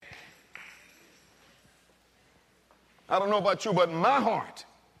I don't know about you, but my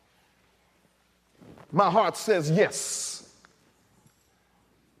heart says yes.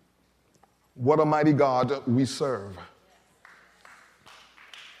 What a mighty God we serve.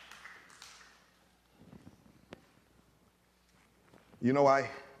 You know,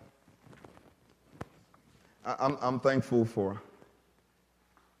 I'm thankful for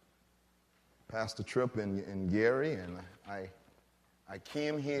Pastor Tripp and Gary, and I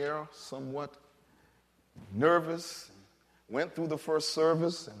came here somewhat nervous, went through the first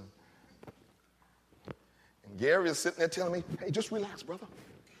service, and Gary is sitting there telling me, hey, just relax, brother.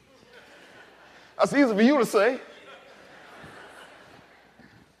 That's easy for you to say.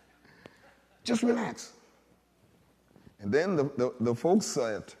 Just relax. And then the folks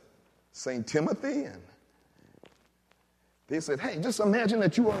at St. Timothy, and they said, hey, just imagine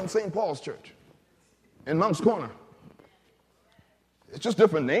that you are in St. Paul's Church in Moncks Corner. It's just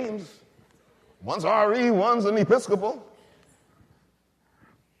different names. One's RE, one's an Episcopal.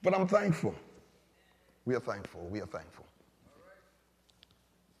 But I'm thankful. We are thankful. We are thankful.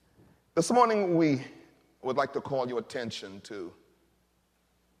 This morning, we would like to call your attention to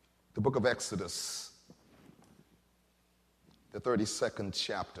the book of Exodus, the 32nd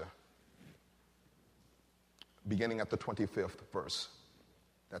chapter, beginning at the 25th verse.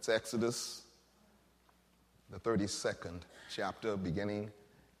 That's Exodus, the 32nd chapter, beginning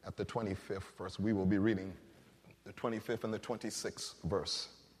at the 25th verse. We will be reading the 25th and the 26th verse.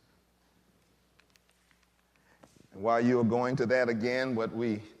 And while you're going to that again, what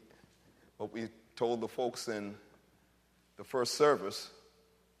we told the folks in the first service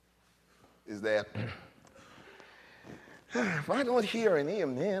is that if I don't hear an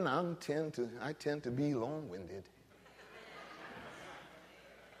amen, I tend to be long-winded.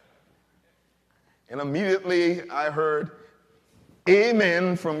 And immediately I heard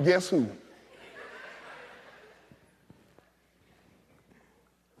amen from guess who?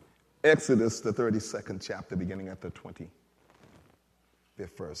 Exodus, the 32nd chapter, beginning at the 25th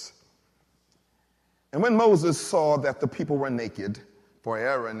verse. And when Moses saw that the people were naked, for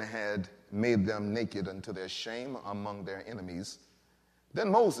Aaron had made them naked unto their shame among their enemies,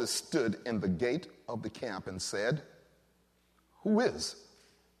 then Moses stood in the gate of the camp and said, who is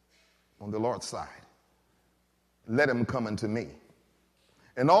on the Lord's side? Let him come unto me.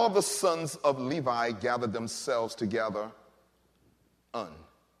 And all the sons of Levi gathered themselves together unto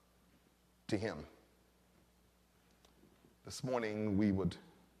him. This morning we would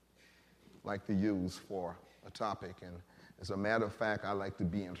like to use for a topic, and as a matter of fact, I like to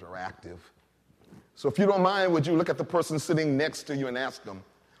be interactive. So if you don't mind, would you look at the person sitting next to you and ask them,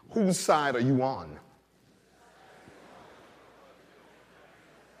 whose side are you on?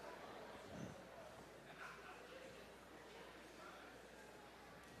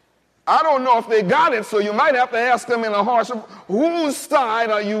 I don't know if they got it, so you might have to ask them in a harsh, whose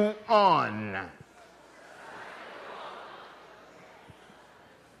side are you on?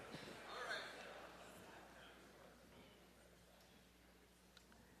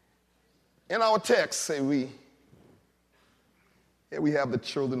 In our text, we have the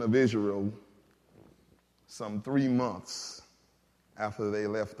children of Israel some 3 months after they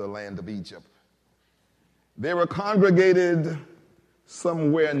left the land of Egypt. They were congregated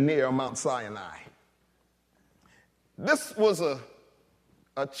somewhere near Mount Sinai. This was a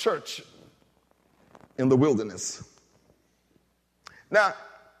church in the wilderness. Now,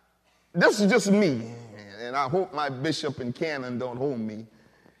 this is just me, and I hope my bishop and canon don't hold me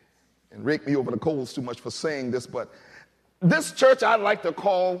and rake me over the coals too much for saying this, but this church I'd like to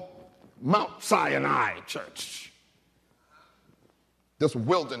call Mount Sinai Church. This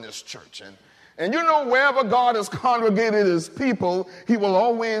wilderness church. And you know, wherever God has congregated his people, he will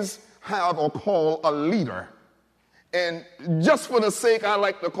always have or call a leader. And just for the sake, I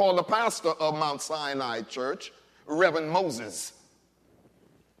like to call the pastor of Mount Sinai Church, Reverend Moses.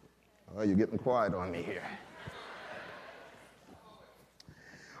 Oh, you're getting quiet on me here.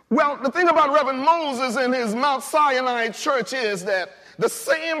 Well, the thing about Reverend Moses and his Mount Sinai Church is that the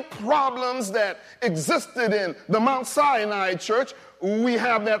same problems that existed in the Mount Sinai Church, we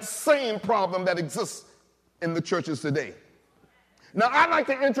have that same problem that exists in the churches today. Now, I'd like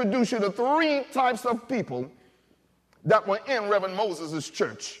to introduce you to 3 types of people that were in Reverend Moses'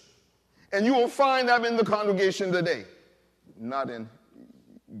 church. And you will find them in the congregation today. Not in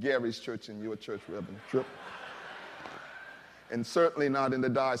Gary's church and your church, Reverend Tripp. And certainly not in the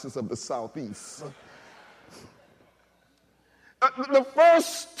Diocese of the Southeast. The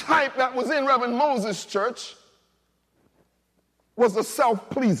first type that was in Reverend Moses' church was the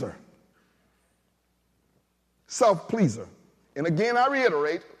self-pleaser. Self-pleaser. And again, I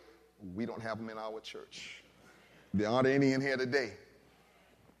reiterate, we don't have them in our church. There aren't any in here today.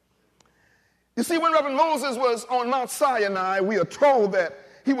 You see, when Reverend Moses was on Mount Sinai, we are told that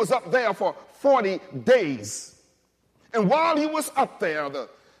he was up there for 40 days. And while he was up there,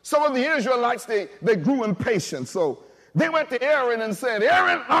 some of the Israelites, they grew impatient. So they went to Aaron and said,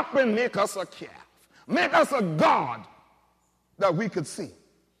 Aaron, up and make us a calf. Make us a God that we could see.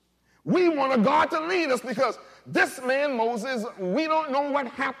 We want a God to lead us because this man, Moses, we don't know what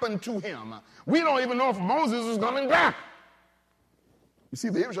happened to him. We don't even know if Moses is coming back. You see,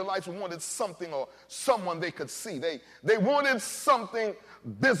 the Israelites wanted something or someone they could see. They wanted something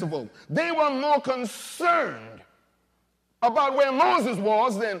visible. They were more concerned about where Moses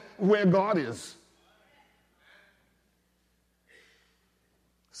was than where God is.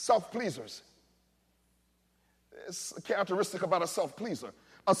 Self-pleasers. It's a characteristic about a self-pleaser.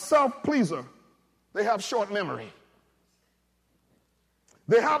 A self-pleaser, they have short memory.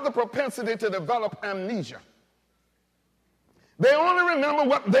 They have the propensity to develop amnesia. They only remember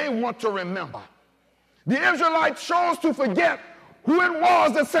what they want to remember. The Israelites chose to forget who it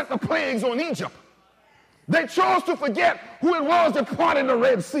was that sent the plagues on Egypt. They chose to forget who it was that parted the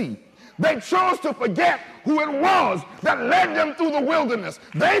Red Sea. They chose to forget who it was that led them through the wilderness.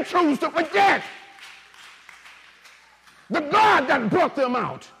 They chose to forget the God that brought them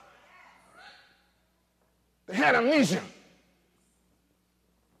out. They had amnesia.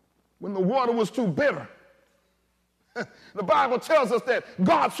 When the water was too bitter, the Bible tells us that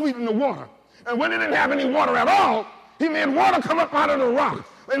God sweetened the water. And when he didn't have any water at all, he made water come up out of the rock.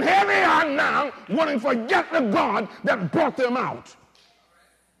 And here they are now wanting to forget the God that brought them out.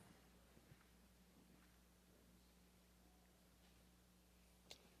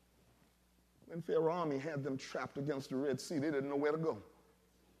 When Pharaoh's army had them trapped against the Red Sea, they didn't know where to go.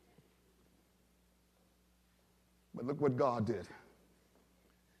 But look what God did.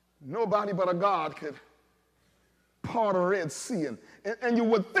 Nobody but a God could part a Red Sea. And you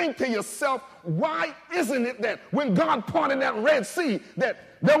would think to yourself, why isn't it that when God parted that Red Sea, that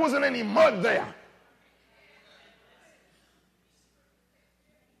there wasn't any mud there?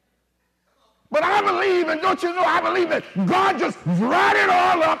 But I believe, and don't you know, I believe that God just dried it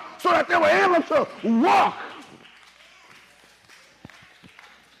all up so that they were able to walk.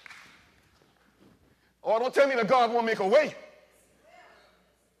 Oh, don't tell me that God won't make a way.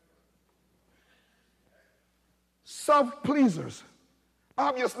 Self-pleasers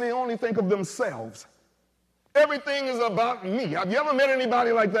obviously only think of themselves. Everything is about me. Have you ever met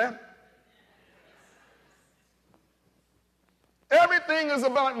anybody like that? Everything is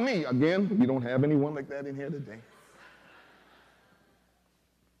about me. Again, we don't have anyone like that in here today.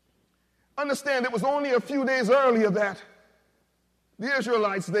 Understand, it was only a few days earlier that the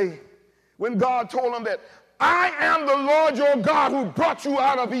Israelites, when God told them that, I am the Lord your God who brought you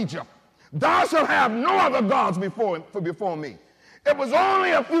out of Egypt. Thou shalt have no other gods before me. It was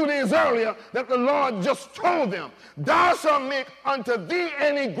only a few days earlier that the Lord just told them, thou shalt make unto thee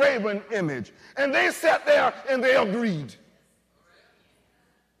any graven image. And they sat there and they agreed.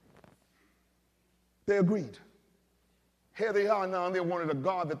 They agreed. Here they are now, and they wanted a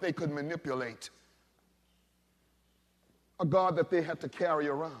God that they could manipulate. A God that they had to carry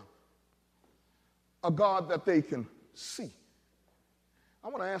around. A God that they can see. I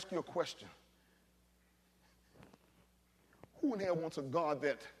want to ask you a question. Who in here wants a God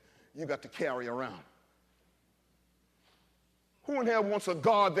that you got to carry around? Who in here wants a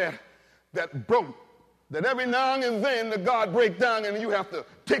God that broke, that every now and then the God breaks down and you have to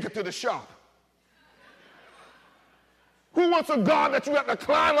take it to the shop? Who wants a God that you have to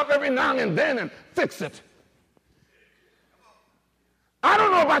climb up every now and then and fix it? I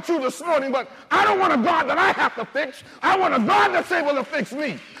don't know about you this morning, but I don't want a God that I have to fix. I want a God that's able to fix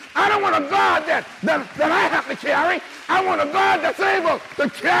me. I don't want a God that I have to carry. I want a God that's able to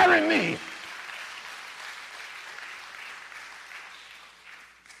carry me.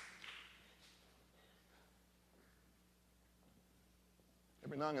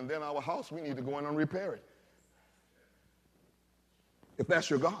 Every now and then our house, we need to go in and repair it. If that's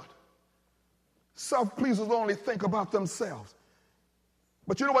your God. Self-pleasers only think about themselves.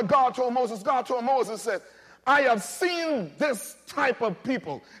 But you know what God told Moses? God told Moses, said, I have seen this type of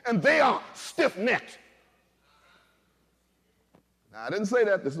people, and they are stiff-necked. Now, I didn't say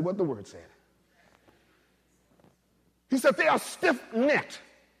that. This is what the word said. He said they are stiff-necked.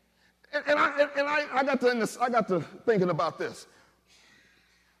 And I got to thinking about this.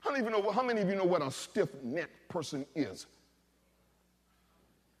 How many of you know what a stiff-necked person is?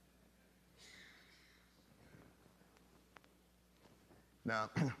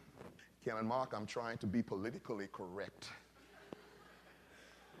 Now, Ken and Mark, I'm trying to be politically correct.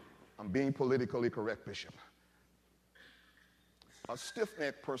 I'm being politically correct, Bishop. A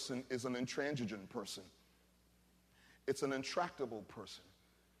stiff-necked person is an intransigent person. It's an intractable person.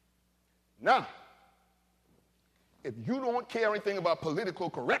 Now, if you don't care anything about political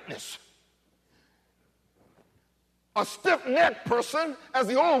correctness, a stiff-necked person, as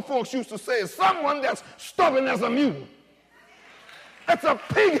the old folks used to say, is someone that's stubborn as a mule. It's a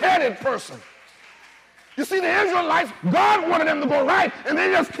pig-headed person. You see, the Israelites, God wanted them to go right, and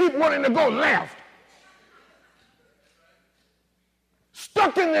they just keep wanting to go left.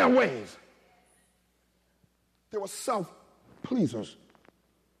 Stuck in their ways. They were self-pleasers.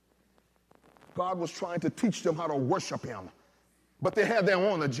 God was trying to teach them how to worship him, but they had their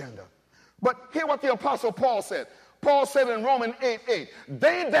own agenda. But hear what the Apostle Paul said. Paul said in Romans 8:8,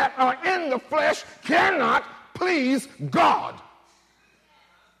 they that are in the flesh cannot please God.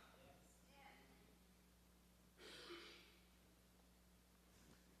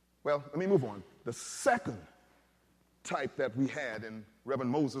 Well, let me move on. The second type that we had in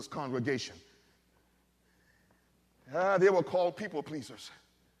Reverend Moses' congregation, they were called people pleasers.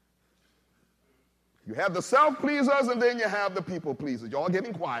 You have the self-pleasers and then you have the people pleasers. Y'all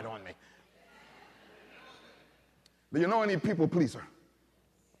getting quiet on me. Do you know any people pleaser?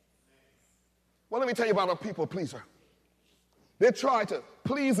 Well, let me tell you about a people pleaser. They try to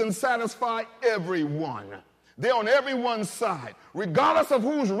please and satisfy everyone. They're on everyone's side, regardless of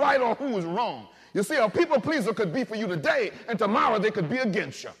who's right or who's wrong. You see, a people pleaser could be for you today, and tomorrow they could be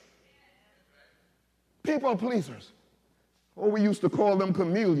against you. People pleasers. Oh, we used to call them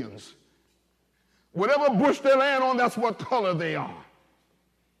chameleons. Whatever bush they land on, that's what color they are.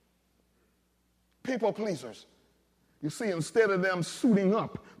 People pleasers. You see, instead of them suiting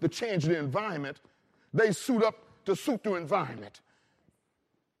up to change the environment, they suit up to suit the environment.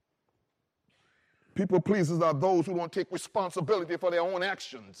 People pleasers are those who don't take responsibility for their own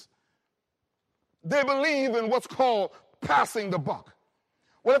actions. They believe in what's called passing the buck.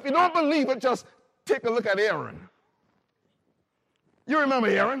 Well, if you don't believe it, just take a look at Aaron. You remember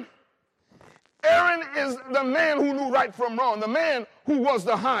Aaron? Aaron is the man who knew right from wrong, the man who was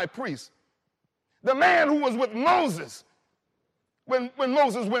the high priest, the man who was with Moses when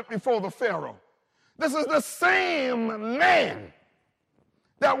Moses went before the Pharaoh. This is the same man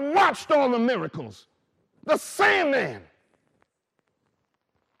that watched all the miracles, the same man.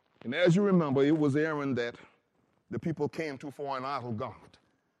 And as you remember, it was Aaron that the people came to for an idol god.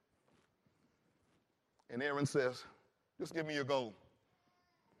 And Aaron says, just give me your gold.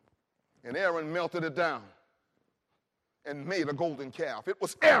 And Aaron melted it down and made a golden calf. It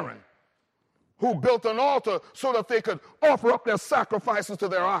was Aaron who built an altar so that they could offer up their sacrifices to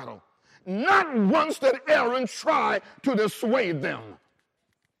their idol. Not once did Aaron try to dissuade them.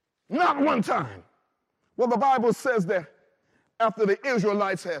 Not one time. Well, the Bible says that after the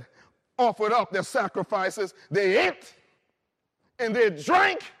Israelites had offered up their sacrifices, they ate and they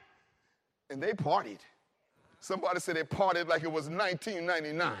drank and they partied. Somebody said they partied like it was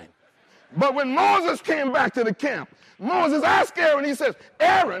 1999. But when Moses came back to the camp, Moses asked Aaron, he says,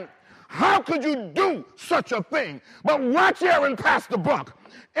 Aaron, how could you do such a thing? But watch Aaron pass the buck.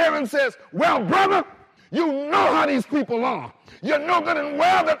 Aaron says, well, brother, you know how these people are. You know good and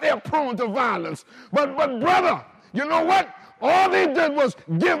well that they're prone to violence. But brother, you know what? All they did was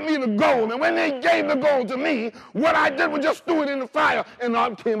give me the gold. And when they gave the gold to me, what I did was just threw it in the fire and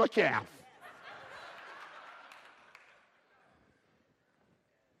out came a calf.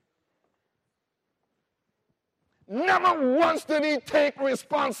 Never once did he take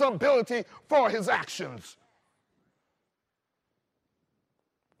responsibility for his actions.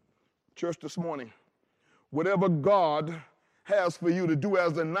 Church, this morning, whatever God has for you to do,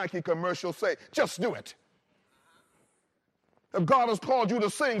 as the Nike commercial say, just do it. If God has called you to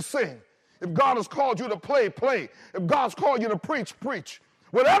sing, sing. If God has called you to play, play. If God's called you to preach, preach.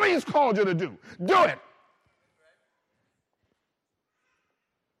 Whatever he's called you to do it.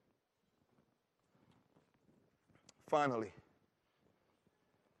 Finally,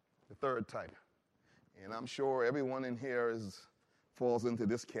 the third type, and I'm sure everyone in here falls into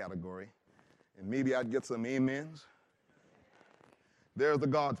this category, and maybe I'd get some amens. There's the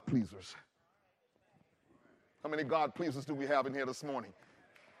God pleasers. How many God pleasers do we have in here this morning?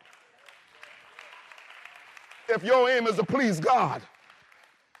 If your aim is to please God,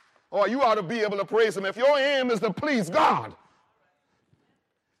 or you ought to be able to praise him. If your aim is to please God,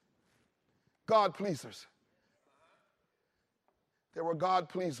 God pleasers. There were God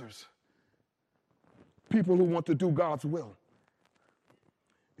pleasers, people who want to do God's will.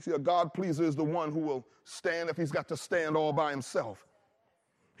 You see, a God pleaser is the one who will stand if he's got to stand all by himself.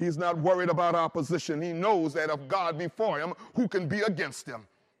 He's not worried about opposition. He knows that if God be for him, who can be against him?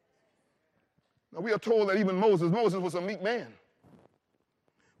 Now, we are told that even Moses was a meek man.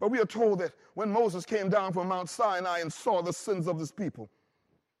 But we are told that when Moses came down from Mount Sinai and saw the sins of his people,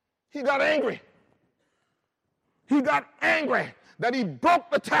 he got angry. He got angry that he broke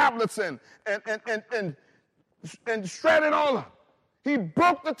the tablets and shredded all up. He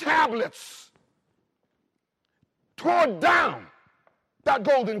broke the tablets, tore down that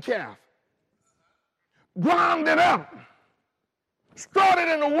golden calf, ground it up, stored it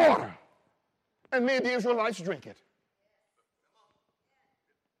in the water, and made the Israelites drink it.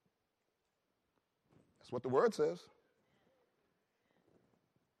 That's what the word says.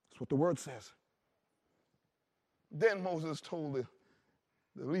 That's what the word says. Then Moses told the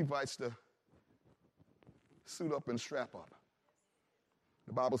Levites to suit up and strap up.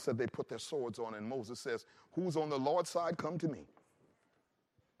 The Bible said they put their swords on, and Moses says, who's on the Lord's side, come to me.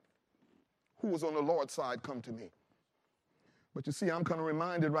 Who is on the Lord's side, come to me. But you see, I'm kind of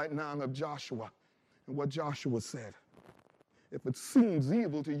reminded right now of Joshua and what Joshua said. If it seems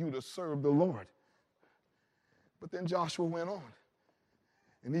evil to you to serve the Lord. But then Joshua went on.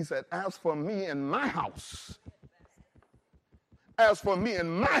 And he said, as for me and my house,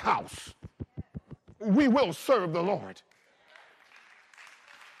 we will serve the Lord.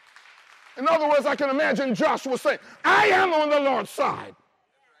 In other words, I can imagine Joshua saying, I am on the Lord's side.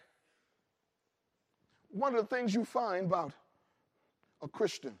 One of the things you find about a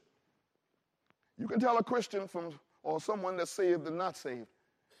Christian, you can tell a Christian from, or someone that's saved and not saved.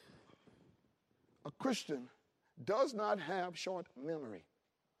 A Christian does not have short memory.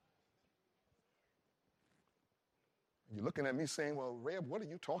 You're looking at me saying, well, Rev, what are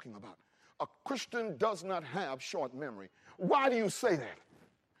you talking about? A Christian does not have short memory. Why do you say that?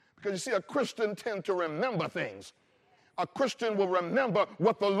 Because you see, a Christian tends to remember things. A Christian will remember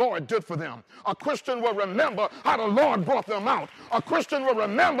what the Lord did for them. A Christian will remember how the Lord brought them out. A Christian will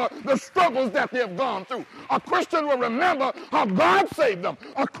remember the struggles that they have gone through. A Christian will remember how God saved them.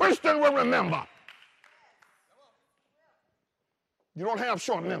 A Christian will remember. You don't have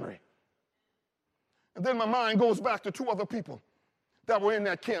short memory. And then my mind goes back to two other people that were in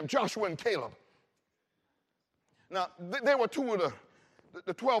that camp, Joshua and Caleb. Now, they were two of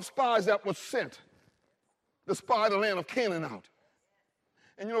the 12 spies that were sent to spy the land of Canaan out.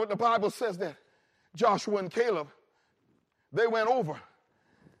 And you know what the Bible says, that Joshua and Caleb, they went over,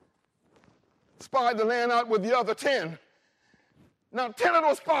 spied the land out with the other 10. Now, 10 of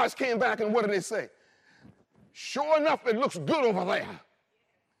those spies came back, and what did they say? Sure enough, it looks good over there.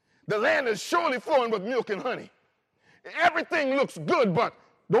 The land is surely flowing with milk and honey. Everything looks good, but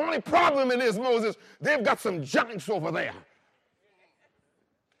the only problem it is, Moses, they've got some giants over there.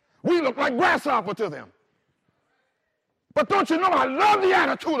 We look like grasshopper to them. But don't you know, I love the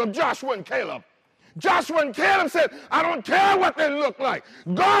attitude of Joshua and Caleb. Joshua and Caleb said, I don't care what they look like.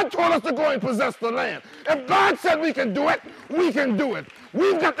 God told us to go and possess the land. If God said we can do it, we can do it.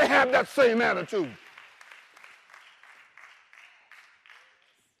 We've got to have that same attitude.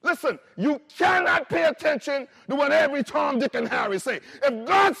 Listen, you cannot pay attention to what every Tom, Dick, and Harry say. If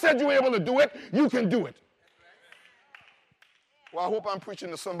God said you were able to do it, you can do it. Well, I hope I'm preaching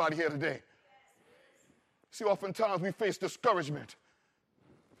to somebody here today. See, oftentimes we face discouragement.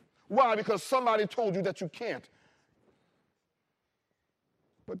 Why? Because somebody told you that you can't.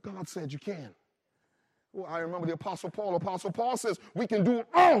 But God said you can. Well, I remember the Apostle Paul. Apostle Paul says we can do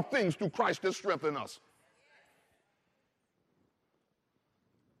all things through Christ that strengthen us.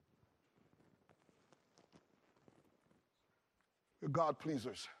 You're God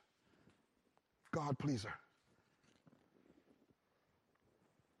pleasers. God pleaser.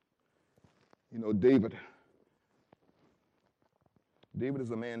 You know, David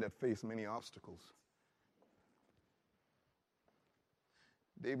is a man that faced many obstacles.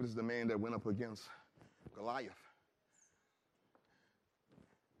 David is the man that went up against Goliath.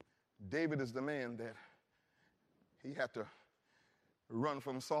 David is the man that he had to run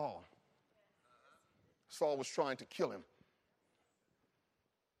from Saul. Saul was trying to kill him.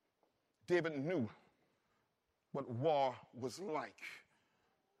 David knew what war was like.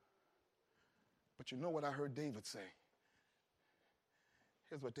 But you know what I heard David say?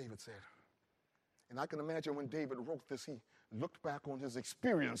 Here's what David said. And I can imagine when David wrote this, he looked back on his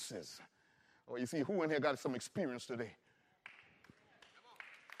experiences. Or you see, who in here got some experience today?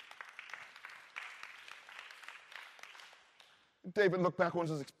 David looked back on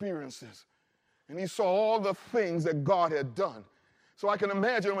his experiences, and he saw all the things that God had done. So I can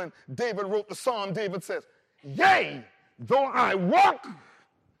imagine when David wrote the psalm, David says, yea, though I walk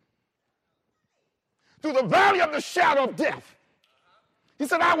through the valley of the shadow of death. He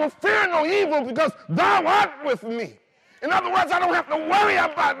said, I will fear no evil because thou art with me. In other words, I don't have to worry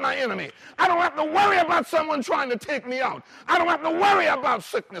about my enemy. I don't have to worry about someone trying to take me out. I don't have to worry about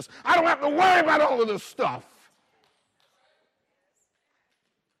sickness. I don't have to worry about all of this stuff.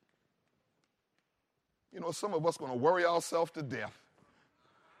 You know, some of us are going to worry ourselves to death.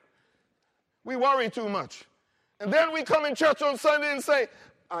 We worry too much. And then we come in church on Sunday and say,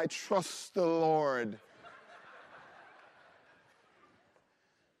 I trust the Lord.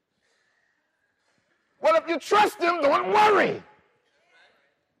 Well, if you trust him, don't worry.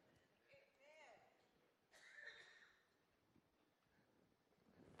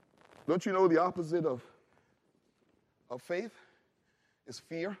 Don't you know the opposite of faith is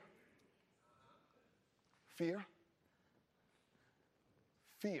fear? Fear.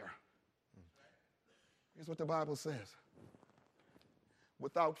 Fear. Here's what the Bible says.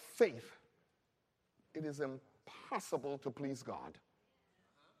 Without faith, it is impossible to please God.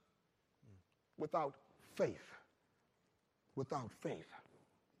 Without faith. Without faith.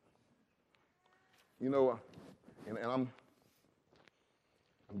 You know, and I'm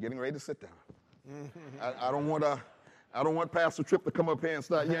getting ready to sit down. I don't want Pastor Tripp to come up here and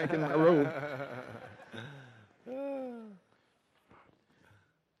start yanking my robe.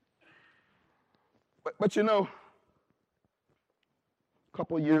 But you know, a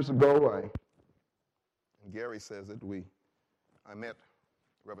couple of years ago, and Gary says it, I met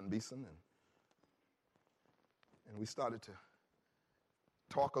Reverend Beeson, and we started to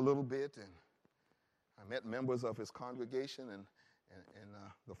talk a little bit, and I met members of his congregation, and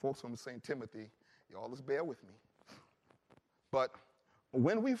the folks from St. Timothy. You always bear with me. But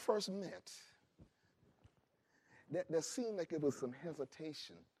when we first met, there seemed like there was some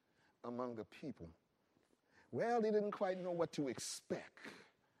hesitation among the people. Well, they didn't quite know what to expect.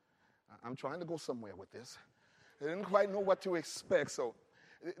 I'm trying to go somewhere with this. They didn't quite know what to expect, so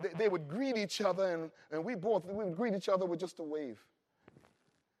they would greet each other, and we would greet each other with just a wave.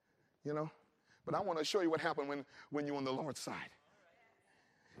 You know? But I want to show you what happened when you're on the Lord's side.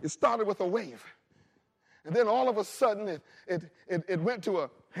 It started with a wave. And then all of a sudden, it went to a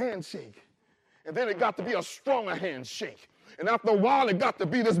handshake. And then it got to be a stronger handshake. And after a while, it got to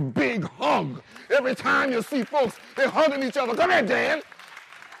be this big hug. Every time you see folks, they're hugging each other. Come here, Dan.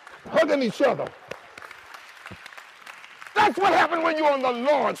 Hugging each other. That's what happened when you're on the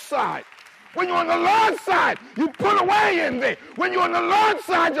Lord's side. When you're on the Lord's side, you put away envy. When you're on the Lord's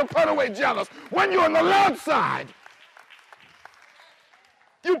side, you put away jealous. When you're on the Lord's side,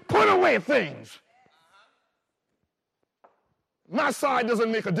 you put away things. My side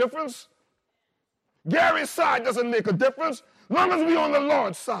doesn't make a difference. Gary's side doesn't make a difference. As long as we're on the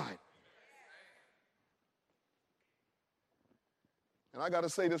Lord's side. And I got to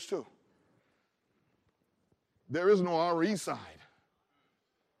say this too. There is no RE side,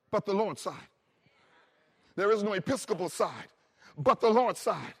 but the Lord's side. There is no Episcopal side, but the Lord's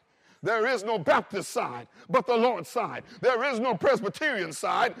side. There is no Baptist side, but the Lord's side. There is no Presbyterian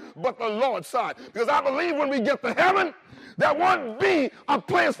side, but the Lord's side. Because I believe when we get to heaven, there won't be a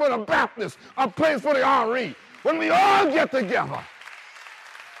place for the Baptist, a place for the RE. When we all get together.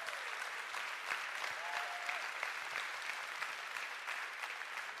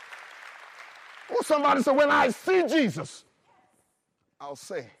 Or somebody said, when I see Jesus, I'll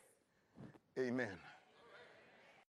say, amen.